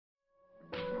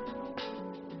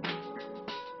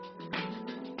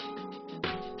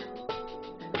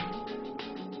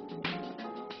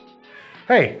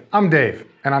Hey, I'm Dave,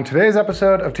 and on today's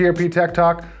episode of TRP Tech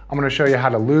Talk, I'm going to show you how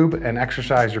to lube and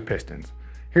exercise your pistons.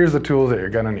 Here's the tools that you're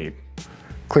going to need.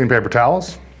 Clean paper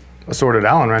towels, assorted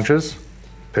Allen wrenches,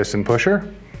 piston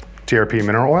pusher, TRP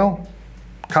mineral oil,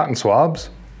 cotton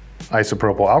swabs,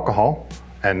 isopropyl alcohol,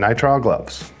 and nitrile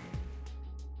gloves.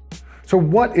 So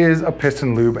what is a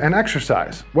piston lube and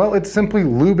exercise? Well, it's simply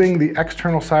lubing the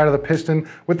external side of the piston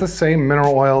with the same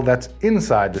mineral oil that's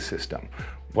inside the system.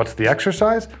 What's the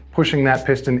exercise? Pushing that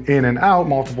piston in and out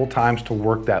multiple times to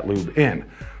work that lube in.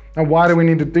 Now, why do we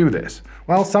need to do this?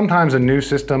 Well, sometimes a new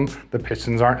system, the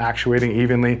pistons aren't actuating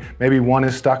evenly. Maybe one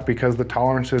is stuck because the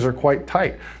tolerances are quite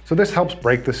tight. So this helps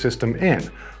break the system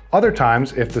in. Other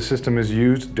times, if the system is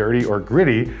used dirty or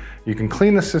gritty, you can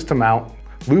clean the system out,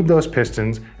 lube those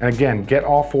pistons, and again, get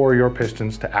all four of your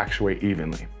pistons to actuate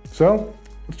evenly. So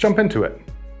let's jump into it.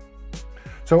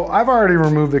 So I've already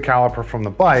removed the caliper from the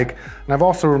bike, and I've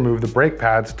also removed the brake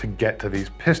pads to get to these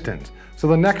pistons. So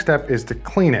the next step is to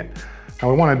clean it. Now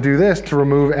we want to do this to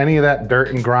remove any of that dirt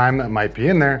and grime that might be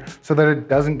in there so that it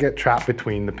doesn't get trapped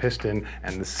between the piston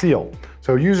and the seal.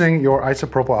 So using your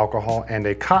isopropyl alcohol and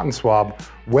a cotton swab,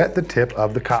 wet the tip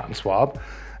of the cotton swab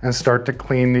and start to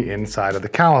clean the inside of the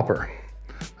caliper.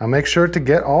 Now make sure to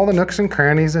get all the nooks and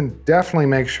crannies, and definitely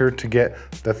make sure to get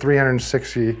the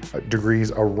 360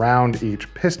 degrees around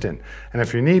each piston. And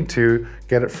if you need to,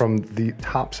 get it from the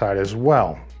top side as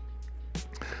well.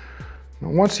 Now,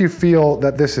 once you feel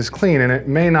that this is clean, and it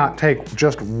may not take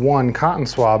just one cotton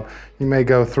swab, you may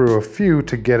go through a few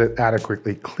to get it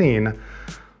adequately clean,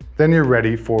 then you're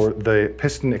ready for the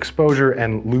piston exposure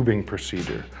and lubing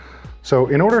procedure. So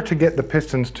in order to get the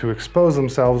pistons to expose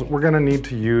themselves, we're going to need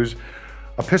to use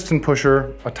a piston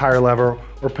pusher, a tire lever,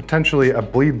 or potentially a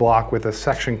bleed block with a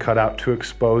section cut out to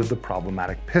expose the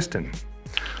problematic piston.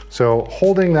 So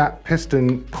holding that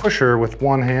piston pusher with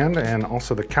one hand and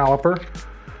also the caliper,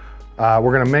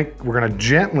 we're gonna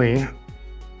gently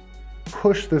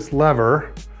push this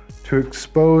lever to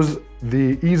expose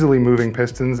the easily moving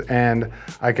pistons, and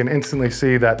I can instantly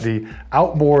see that the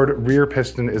outboard rear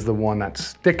piston is the one that's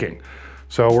sticking.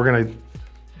 So we're gonna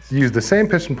use the same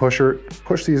piston pusher,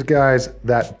 push these guys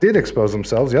that did expose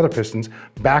themselves, the other pistons,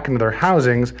 back into their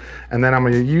housings, and then I'm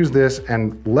going to use this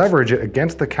and leverage it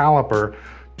against the caliper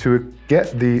to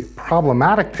get the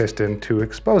problematic piston to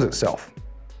expose itself.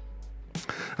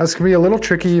 This can be a little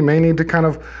tricky. You may need to kind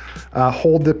of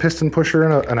hold the piston pusher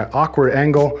in an awkward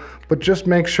angle, but just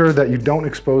make sure that you don't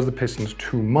expose the pistons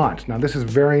too much. Now this is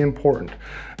very important.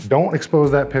 Don't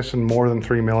expose that piston more than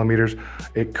 3 millimeters.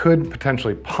 It could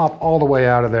potentially pop all the way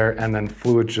out of there, and then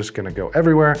fluid's just gonna go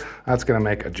everywhere. That's gonna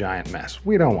make a giant mess.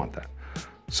 We don't want that.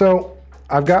 So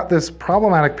I've got this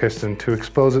problematic piston to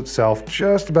expose itself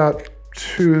just about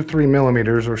 2 to 3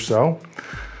 millimeters or so.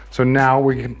 So now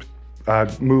we can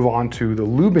move on to the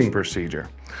lubing procedure.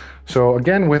 So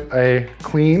again, with a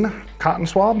clean cotton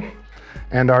swab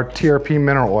and our TRP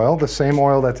mineral oil, the same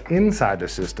oil that's inside the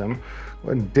system,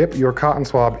 go ahead and dip your cotton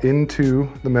swab into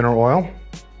the mineral oil.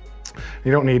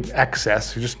 You don't need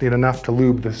excess, you just need enough to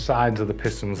lube the sides of the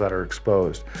pistons that are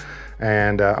exposed.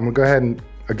 And I'm gonna go ahead and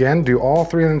again, do all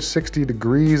 360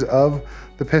 degrees of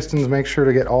the pistons, make sure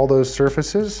to get all those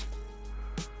surfaces.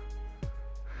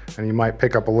 And you might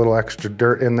pick up a little extra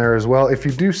dirt in there as well. If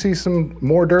you do see some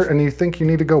more dirt and you think you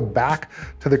need to go back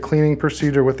to the cleaning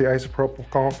procedure with the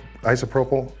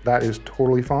isopropyl, that is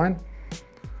totally fine.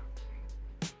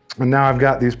 And now I've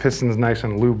got these pistons nice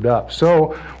and lubed up.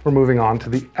 So we're moving on to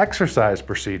the exercise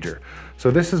procedure.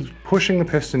 So this is pushing the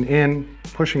piston in,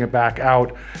 pushing it back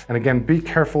out. And again, be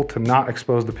careful to not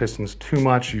expose the pistons too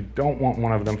much. You don't want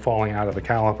one of them falling out of the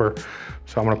caliper.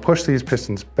 So I'm gonna push these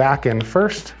pistons back in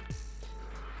first.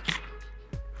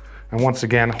 And once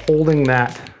again, holding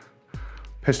that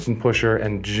piston pusher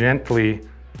and gently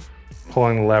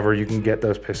pulling the lever, you can get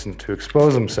those pistons to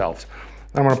expose themselves.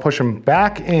 I'm gonna push them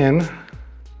back in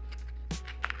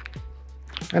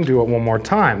and do it one more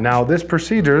time. Now this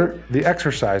procedure, the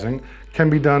exercising, can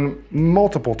be done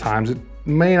multiple times. It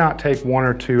may not take 1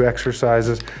 or 2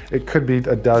 exercises. It could be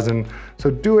a dozen.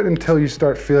 So do it until you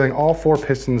start feeling all 4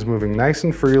 pistons moving nice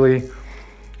and freely,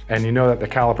 and you know that the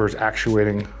caliper is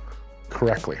actuating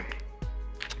correctly.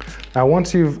 Now,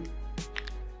 once you've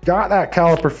got that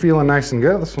caliper feeling nice and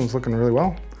good, this one's looking really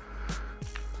well,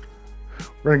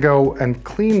 we're gonna go and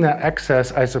clean that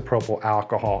excess isopropyl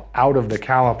alcohol out of the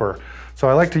caliper. So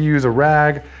I like to use a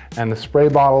rag and the spray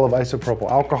bottle of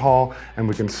isopropyl alcohol, and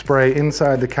we can spray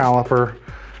inside the caliper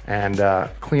and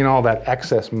clean all that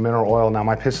excess mineral oil. Now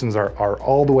my pistons are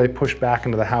all the way pushed back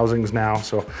into the housings now,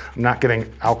 so I'm not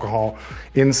getting alcohol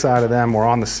inside of them or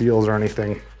on the seals or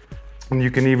anything. And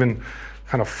you can even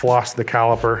kind of floss the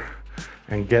caliper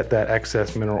and get that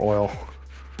excess mineral oil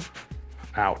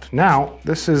out. Now,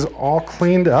 this is all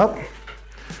cleaned up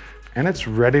and it's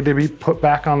ready to be put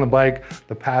back on the bike,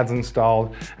 the pads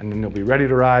installed, and then you'll be ready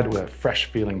to ride with a fresh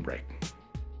feeling brake.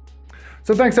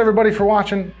 So thanks everybody for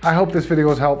watching. I hope this video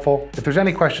was helpful. If there's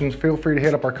any questions, feel free to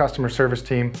hit up our customer service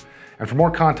team. And for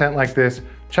more content like this,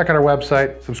 check out our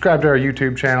website, subscribe to our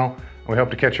YouTube channel, and we hope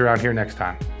to catch you around here next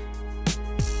time.